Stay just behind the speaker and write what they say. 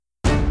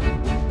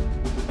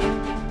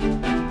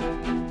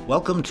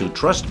Welcome to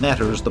Trust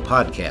Matters, the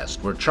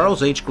podcast, where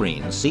Charles H.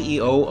 Green,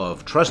 CEO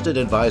of Trusted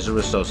Advisor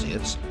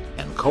Associates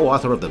and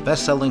co-author of the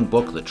best-selling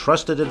book, The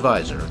Trusted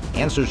Advisor,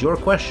 answers your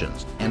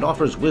questions and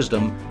offers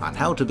wisdom on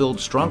how to build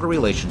stronger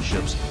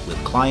relationships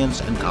with clients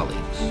and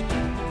colleagues.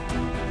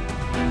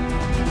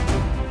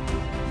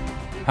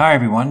 Hi,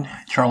 everyone.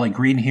 Charlie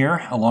Green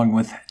here, along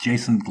with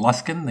Jason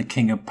Gluskin, the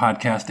king of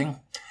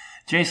podcasting.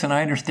 Jason,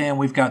 I understand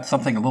we've got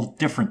something a little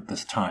different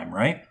this time,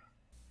 right?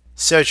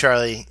 So,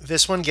 Charlie,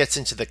 this one gets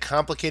into the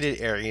complicated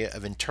area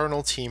of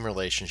internal team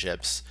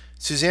relationships.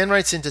 Suzanne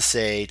writes in to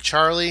say,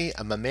 Charlie,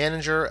 I'm a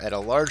manager at a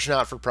large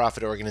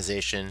not-for-profit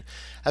organization.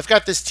 I've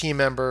got this team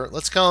member,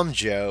 let's call him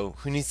Joe,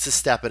 who needs to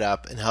step it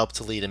up and help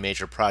to lead a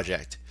major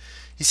project.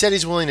 He said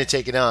he's willing to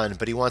take it on,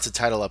 but he wants a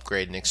title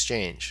upgrade in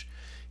exchange.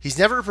 He's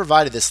never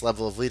provided this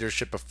level of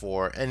leadership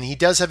before, and he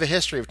does have a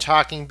history of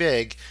talking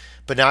big,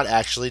 but not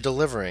actually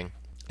delivering.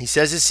 He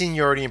says his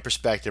seniority and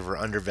perspective are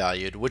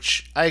undervalued,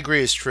 which I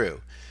agree is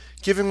true.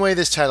 Giving away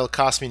this title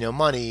costs me no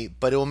money,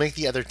 but it will make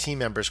the other team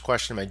members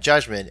question my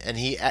judgment, and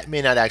he may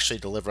not actually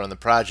deliver on the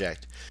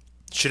project.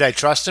 Should I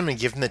trust him and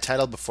give him the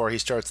title before he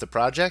starts the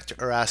project,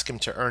 or ask him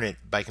to earn it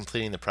by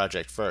completing the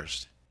project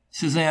first?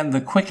 Suzanne,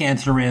 the quick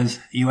answer is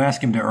you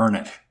ask him to earn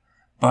it.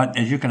 But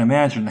as you can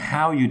imagine,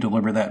 how you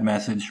deliver that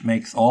message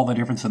makes all the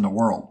difference in the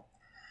world.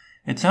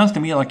 It sounds to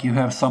me like you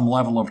have some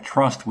level of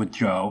trust with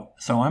Joe,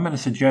 so I'm going to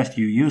suggest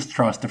you use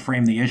trust to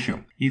frame the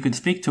issue. You can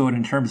speak to it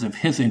in terms of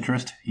his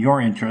interest,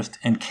 your interest,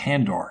 and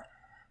candor.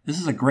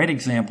 This is a great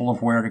example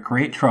of where to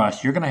create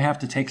trust, you're going to have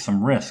to take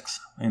some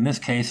risks. In this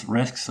case,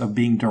 risks of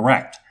being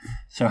direct.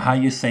 So how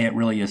you say it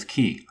really is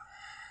key.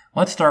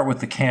 Let's start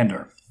with the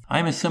candor.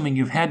 I'm assuming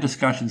you've had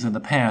discussions in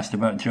the past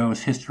about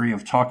Joe's history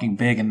of talking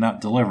big and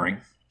not delivering.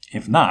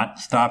 If not,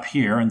 stop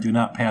here and do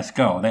not pass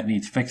go. That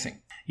needs fixing.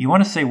 You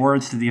want to say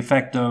words to the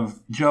effect of,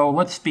 Joe,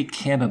 let's speak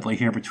candidly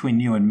here between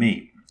you and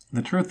me.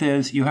 The truth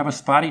is, you have a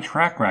spotty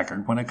track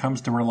record when it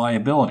comes to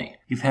reliability.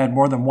 You've had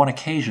more than one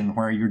occasion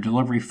where your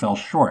delivery fell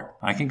short.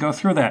 I can go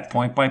through that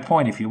point by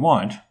point if you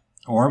want,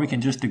 or we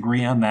can just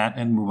agree on that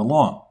and move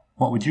along.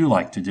 What would you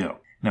like to do?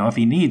 Now, if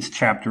he needs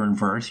chapter and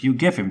verse, you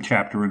give him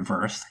chapter and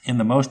verse in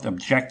the most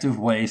objective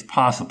ways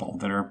possible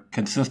that are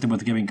consistent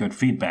with giving good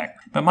feedback.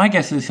 But my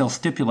guess is he'll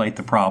stipulate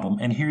the problem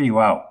and hear you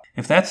out.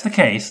 If that's the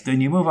case,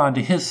 then you move on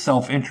to his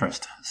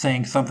self-interest,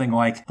 saying something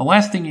like, the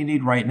last thing you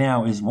need right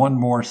now is one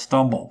more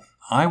stumble.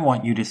 I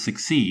want you to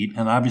succeed,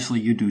 and obviously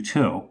you do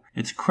too.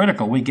 It's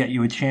critical we get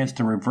you a chance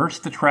to reverse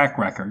the track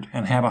record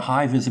and have a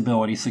high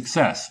visibility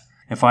success.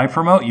 If I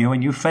promote you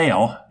and you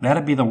fail,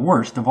 that'd be the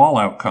worst of all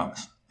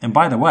outcomes. And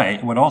by the way,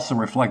 it would also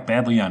reflect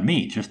badly on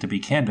me, just to be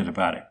candid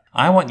about it.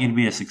 I want you to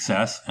be a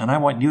success, and I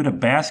want you to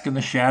bask in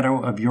the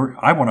shadow of your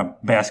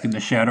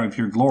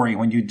glory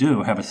when you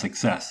do have a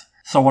success.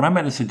 So what I'm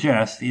going to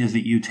suggest is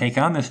that you take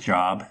on this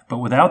job, but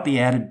without the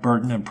added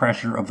burden and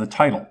pressure of the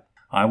title.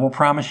 I will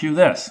promise you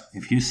this,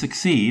 if you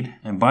succeed,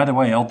 and by the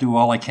way, I'll do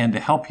all I can to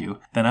help you,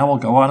 then I will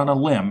go out on a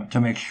limb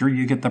to make sure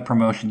you get the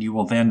promotion you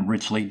will then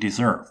richly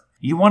deserve.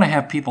 You want to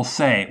have people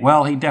say,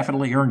 well, he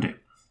definitely earned it.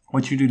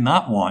 What you do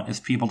not want is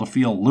people to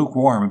feel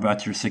lukewarm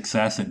about your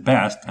success at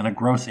best and a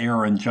gross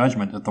error in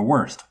judgment at the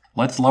worst.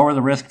 Let's lower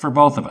the risk for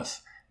both of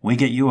us. We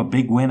get you a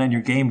big win on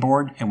your game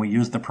board, and we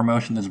use the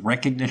promotion as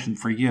recognition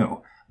for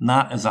you,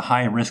 not as a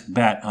high-risk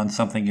bet on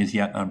something as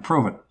yet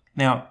unproven.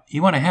 Now,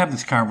 you want to have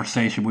this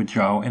conversation with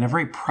Joe in a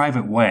very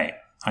private way,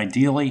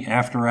 ideally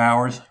after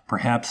hours,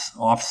 perhaps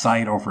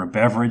off-site over a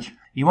beverage.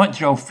 You want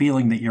Joe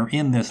feeling that you're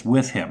in this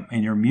with him,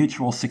 and your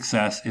mutual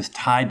success is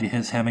tied to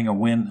his having a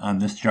win on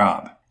this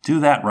job. Do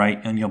that right,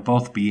 and you'll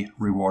both be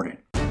rewarded.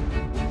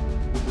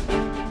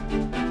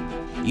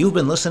 You've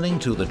been listening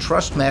to the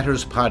Trust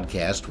Matters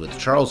podcast with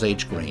Charles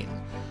H. Green.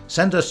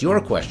 Send us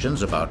your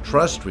questions about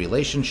trust,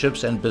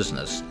 relationships, and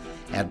business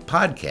at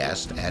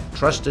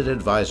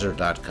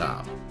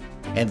podcast@trustedadvisor.com.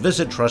 And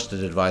visit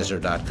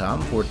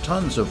trustedadvisor.com for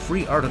tons of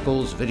free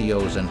articles,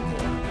 videos, and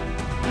more.